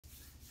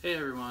Hey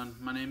everyone,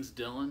 my name is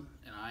Dylan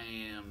and I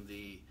am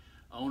the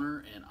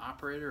owner and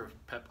operator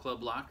of Pep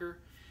Club Locker,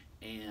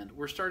 and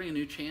we're starting a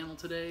new channel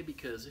today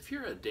because if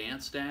you're a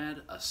dance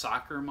dad, a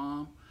soccer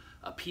mom,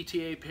 a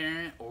PTA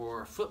parent,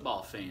 or a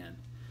football fan,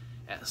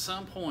 at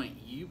some point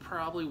you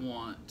probably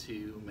want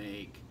to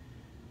make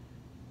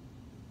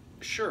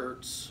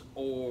shirts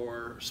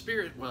or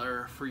spirit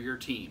wear for your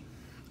team.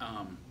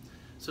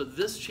 So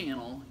this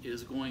channel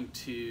is going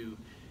to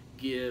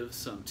give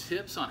some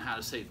tips on how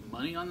to save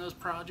money on those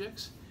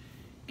projects,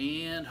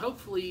 and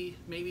hopefully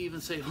maybe even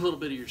save a little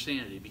bit of your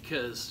sanity,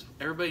 because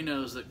everybody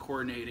knows that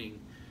coordinating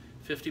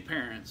 50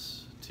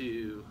 parents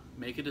to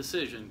make a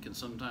decision can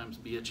sometimes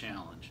be a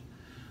challenge.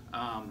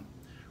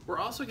 We're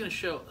also going to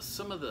show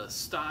some of the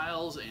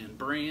styles and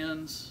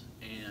brands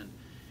and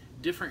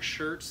different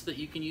shirts that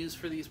you can use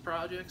for these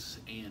projects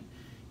and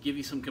give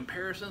you some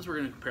comparisons. We're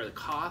going to compare the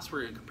cost,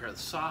 we're going to compare the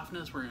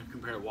softness, we're going to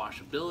compare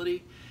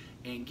washability,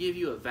 and give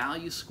you a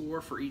value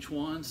score for each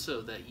one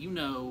so that you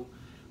know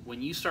when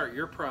you start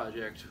your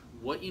project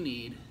what you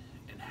need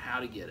and how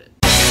to get it.